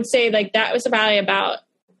 And I would say like that was probably about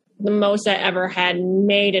the most I ever had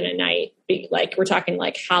made in a night. Like we're talking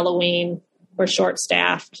like Halloween, we're short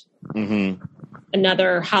staffed. Mm-hmm.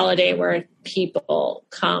 Another holiday where people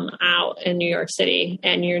come out in New York City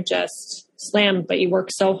and you're just slammed, but you work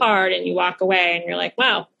so hard and you walk away and you're like,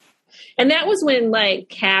 wow. And that was when like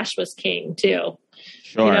cash was king too.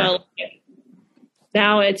 Sure. You know,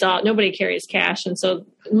 now it's all, nobody carries cash. And so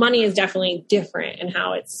money is definitely different in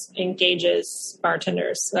how it engages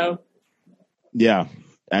bartenders. So. Yeah.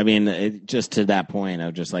 I mean, just to that point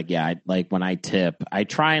of just like, yeah, like when I tip, I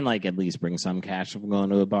try and like at least bring some cash if I'm going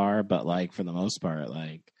to a bar, but like for the most part,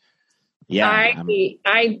 like, yeah.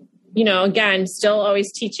 I, again, still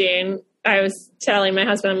always teaching. I was telling my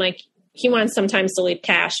husband, I'm like, he wants sometimes to leave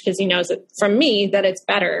cash because he knows it from me that it's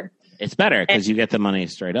better. It's better because you get the money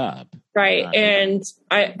straight up. Right.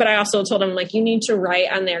 But I also told him, like, you need to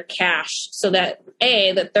write on their cash so that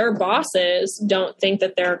that their bosses don't think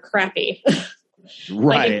that they're crappy.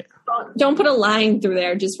 Right. Like, don't put a line through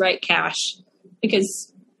there. Just write cash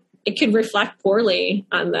because it could reflect poorly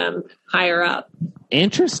on them higher up.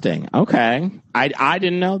 Interesting. Okay. I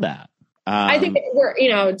didn't know that. I think we're,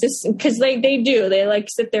 just because they do. They like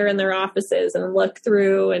sit there in their offices and look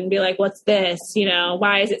through and be like, what's this?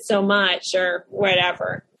 Why is it so much or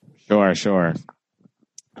whatever? Sure.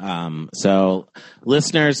 So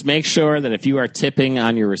listeners, make sure that if you are tipping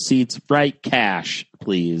on your receipts, write cash,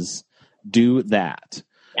 please. Do that.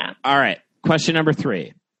 Yeah. All right. Question number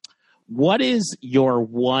 3. What is your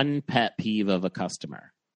one pet peeve of a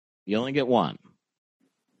customer? You only get one.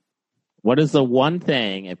 What is the one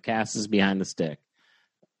thing, if Cass is behind the stick,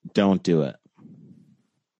 don't do it?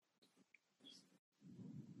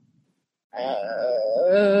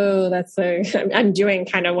 I'm doing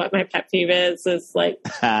kind of what my pet peeve is like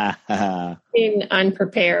being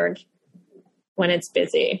unprepared when it's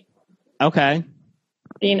busy. Okay.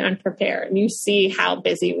 Being unprepared. You see how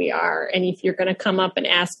busy we are. And if you're going to come up and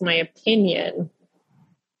ask my opinion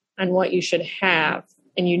on what you should have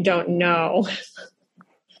and you don't know,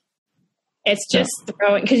 it's just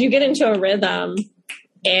throwing, because you get into a rhythm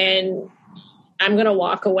and I'm going to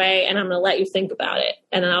walk away and I'm going to let you think about it.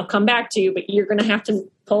 And then I'll come back to you, but you're going to have to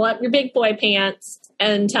pull up your big boy pants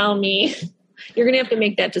and tell me you're going to have to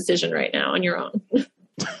make that decision right now on your own.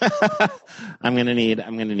 I'm going to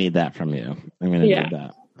need that from you. I'm going to need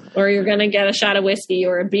that. Or you're going to get a shot of whiskey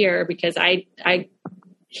or a beer because I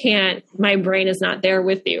can't, my brain is not there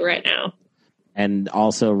with you right now. And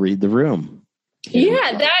also read the room.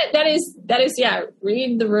 Yeah, that is,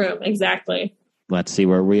 read the room. Exactly. Let's see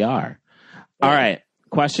where we are. All right.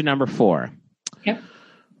 Question number 4. Yep.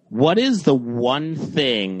 What is the one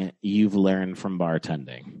thing you've learned from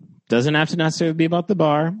bartending? Doesn't have to necessarily be about the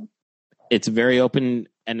bar. It's a very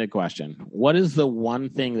open-ended question. What is the one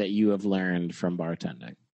thing that you have learned from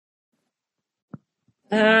bartending?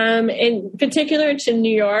 In particular to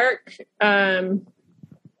New York,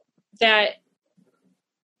 that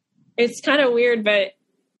it's kind of weird, but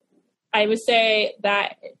I would say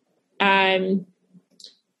that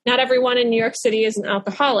not everyone in New York City is an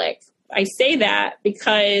alcoholic. I say that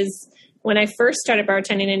because when I first started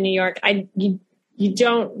bartending in New York, you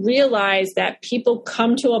don't realize that people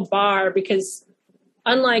come to a bar because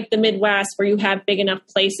unlike the Midwest where you have big enough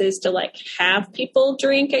places to like have people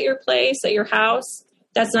drink at your place, at your house,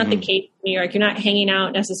 that's not the case in New York. You're not hanging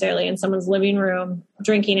out necessarily in someone's living room,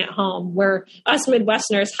 drinking at home, where us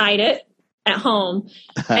Midwesterners hide it at home.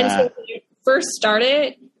 And so when you first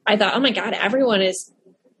started, I thought, oh my God, everyone is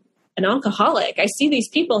an alcoholic. I see these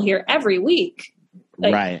people here every week.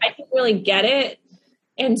 Like, right. I didn't really get it.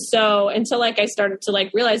 And so until like I started to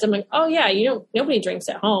like realize, I'm like, oh yeah, nobody drinks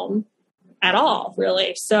at home at all,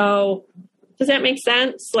 really. So does that make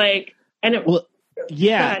sense? Like, and it, well,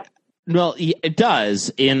 yeah, well, it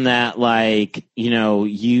does in that, like,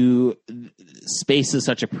 space is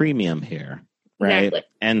such a premium here, right? Exactly.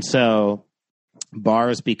 And so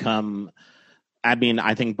bars become, I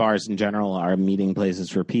think bars in general are meeting places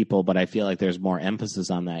for people, but I feel like there's more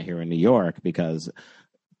emphasis on that here in New York because,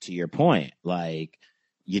 to your point, like,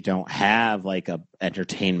 you don't have like a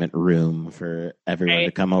entertainment room for everyone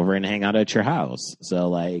to come over and hang out at your house. So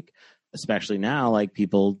like, especially now, like they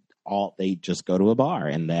just go to a bar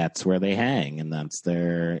and that's where they hang. And that's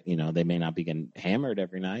their, they may not be getting hammered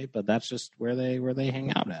every night, but that's just where they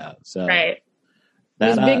hang out at. So right. That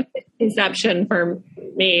was a big misconception for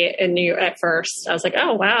me in New York at first. I was like,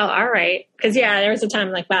 oh wow. All right. Cause there was a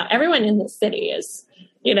time like, wow, everyone in the city is,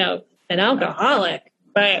 an alcoholic,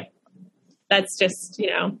 but that's just,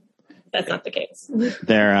 that's not the case.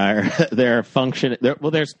 There's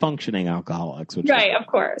functioning alcoholics. Which right, of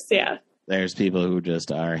course, yeah. There's people who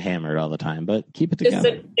just are hammered all the time, but keep it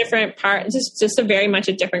together. Just a different part, just a very much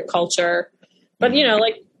a different culture. But,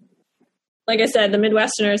 like I said, the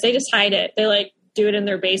Midwesterners, they just hide it. They like do it in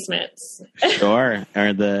their basements. Sure, or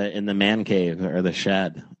in the man cave or the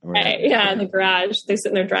shed. Right, in the garage. They sit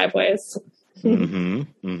in their driveways. Yeah.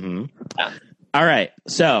 All right.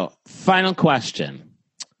 So, final question.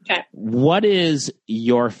 Okay. What is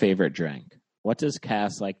your favorite drink? What does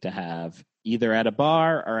Cass like to have, either at a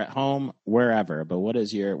bar or at home, wherever? But what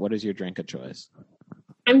is your drink of choice?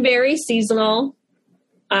 I'm very seasonal.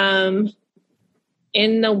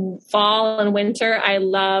 In the fall and winter, I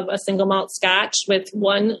love a single malt scotch with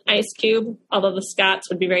one ice cube, although the Scots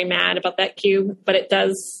would be very mad about that cube, but it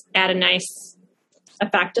does add a nice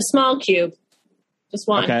effect. A small cube, just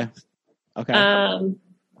one. Okay.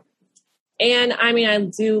 And I mean, I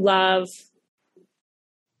do love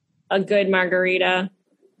a good margarita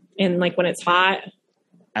in like when it's hot.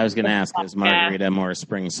 I was going to ask, is margarita more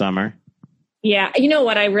spring, summer? Yeah. You know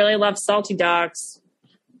what? I really love salty dogs.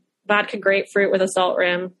 Vodka grapefruit with a salt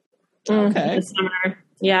rim. Okay. In the summer.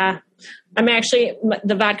 Yeah. I'm actually,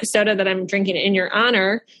 the vodka soda that I'm drinking in your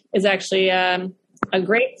honor is actually a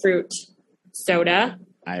grapefruit soda.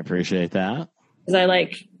 I appreciate that. Because I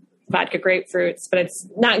like vodka grapefruits, but it's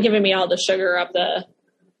not giving me all the sugar of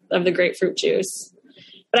the grapefruit juice.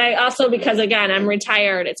 But I also, because again, I'm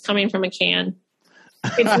retired, it's coming from a can.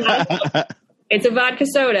 It's a vodka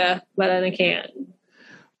soda, but in a can.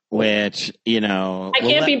 Which, you know... I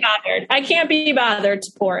can't be bothered. I can't be bothered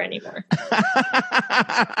to pour anymore.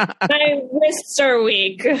 My wrists are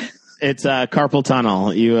weak. It's carpal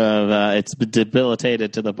tunnel. You have it's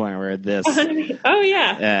debilitated to the point where this... Oh,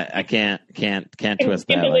 yeah. I can't twist that. I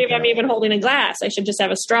can't believe I'm even holding a glass. I should just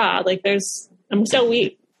have a straw. Like, I'm so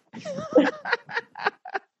weak.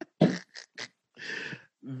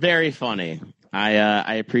 Very funny.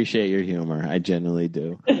 I appreciate your humor. I genuinely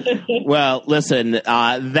do. Well, listen,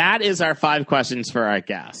 that is our 5 questions for our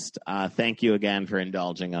guest. Thank you again for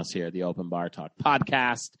indulging us here at the Open Bar Talk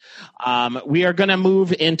podcast. We are going to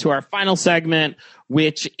move into our final segment,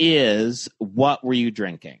 which is What Were You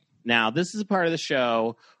Drinking? Now, this is a part of the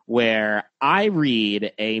show where I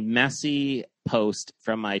read a messy post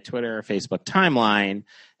from my Twitter or Facebook timeline,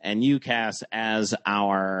 and you, Cass, as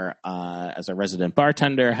our resident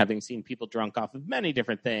bartender, having seen people drunk off of many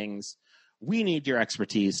different things, we need your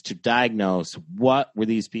expertise to diagnose what were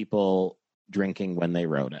these people drinking when they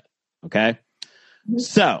wrote it. Okay? Mm-hmm.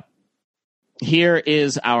 So, here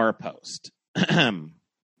is our post.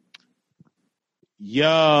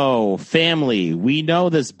 Yo, family, we know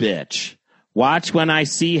this bitch. Watch when I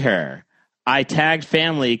see her. I tagged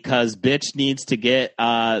family because bitch needs to get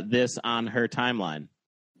this on her timeline.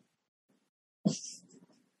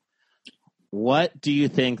 What do you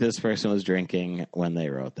think this person was drinking when they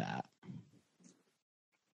wrote that?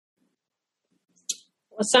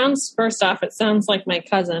 Well, first off, it sounds like my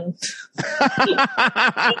cousin.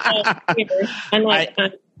 And like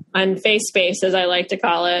on face space, as I like to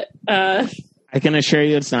call it. I can assure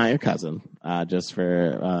you it's not your cousin, just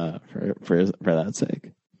for that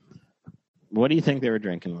sake. What do you think they were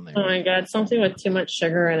drinking when they wrote it? Oh my God, something with too much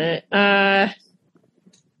sugar in it.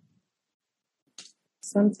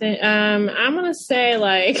 Something. I'm gonna say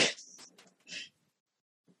like,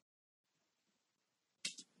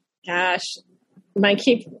 gosh, my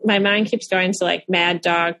mind keeps going to like Mad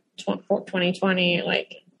Dog 2020,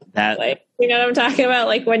 like that. Like, you know what I'm talking about?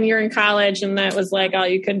 Like when you're in college and that was like all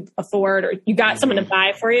you could afford, or you got someone to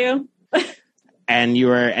buy for you. And you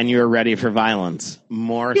were ready for violence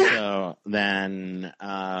more so than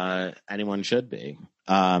anyone should be.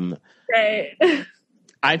 Right.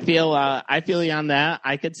 I feel you on that.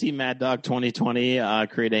 I could see Mad Dog 2020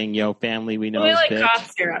 creating Yo Family We Know This like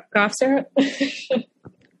Bitch. Cough syrup.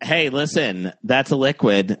 Hey, listen, that's a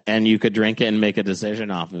liquid, and you could drink it and make a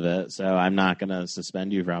decision off of it. So I'm not going to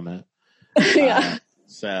suspend you from it. Yeah.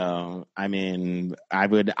 So I mean, I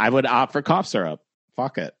would opt for cough syrup.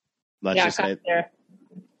 Fuck it. Let's just say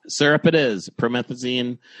syrup. It is.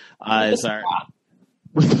 Promethazine is our.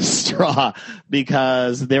 With a straw,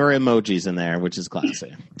 because there were emojis in there, which is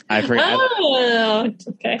classy. I forgot. Oh,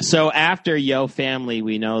 okay. So after Yo Family,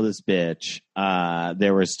 We Know This Bitch,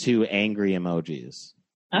 there was 2 angry emojis.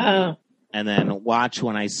 Oh. And then Watch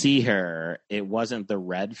When I See Her, it wasn't the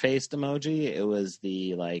red-faced emoji. It was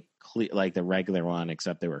the like the regular one,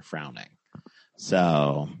 except they were frowning.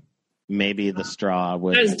 So maybe the straw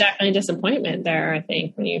would... There was definitely disappointment there, I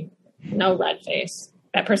think, when no red face.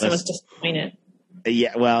 That person was disappointed.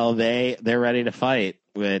 Yeah, well, they're ready to fight,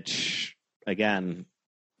 which, again...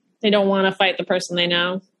 They don't want to fight the person they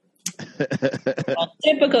know. Well,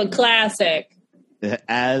 typical classic.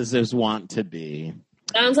 As is wont to be.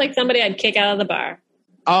 Sounds like somebody I'd kick out of the bar.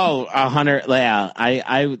 Oh, 100. Yeah,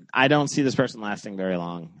 I don't see this person lasting very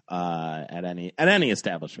long at any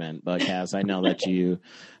establishment. But Kaz, I know that you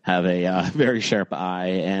have a very sharp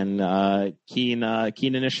eye and keen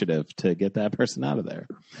initiative to get that person out of there.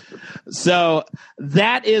 So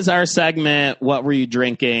that is our segment. What were you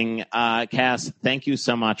drinking, Kaz? Thank you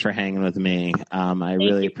so much for hanging with me. I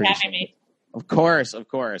really appreciate it. Of course.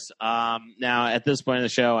 Now, at this point in the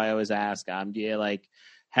show, I always ask, do you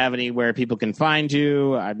have anywhere people can find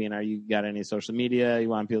you? I mean, are you got any social media you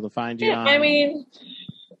want people to find you on? I mean,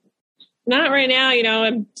 not right now.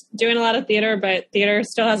 I'm doing a lot of theater, but theater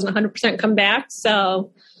still hasn't 100% come back.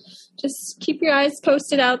 So just keep your eyes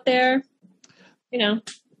posted out there.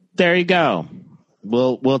 There you go.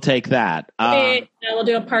 We'll take that. We'll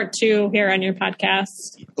do a part 2 here on your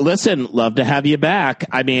podcast. Listen, love to have you back.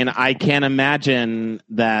 I mean, I can't imagine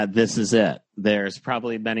that this is it. There's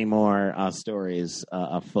probably many more stories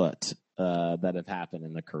afoot that have happened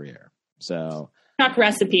in the career. So talk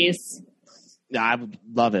recipes. I would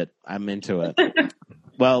love it. I'm into it.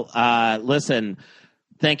 Well, listen,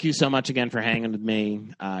 thank you so much again for hanging with me.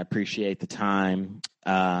 I appreciate the time.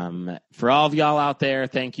 For all of y'all out there,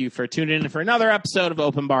 thank you for tuning in for another episode of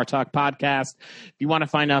Open Bar Talk Podcast. If you want to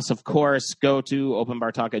find us, of course, go to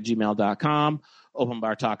openbartalk@gmail.com, Open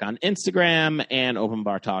Bar Talk on Instagram, and Open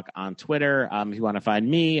Bar Talk on Twitter. If you want to find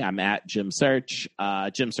me, I'm at Jim Search.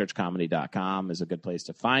 JimSearchComedy.com is a good place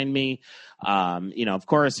to find me. Of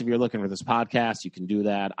course, if you're looking for this podcast, you can do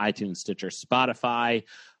that. iTunes, Stitcher, Spotify,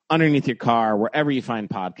 underneath your car, wherever you find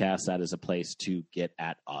podcasts, that is a place to get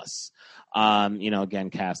at us. Again,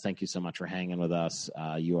 Cass, thank you so much for hanging with us.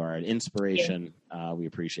 You are an inspiration. We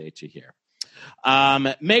appreciate you here.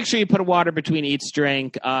 Make sure you put a water between each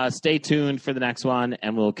drink. Stay tuned for the next one,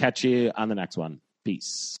 and we'll catch you on the next one.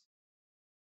 Peace.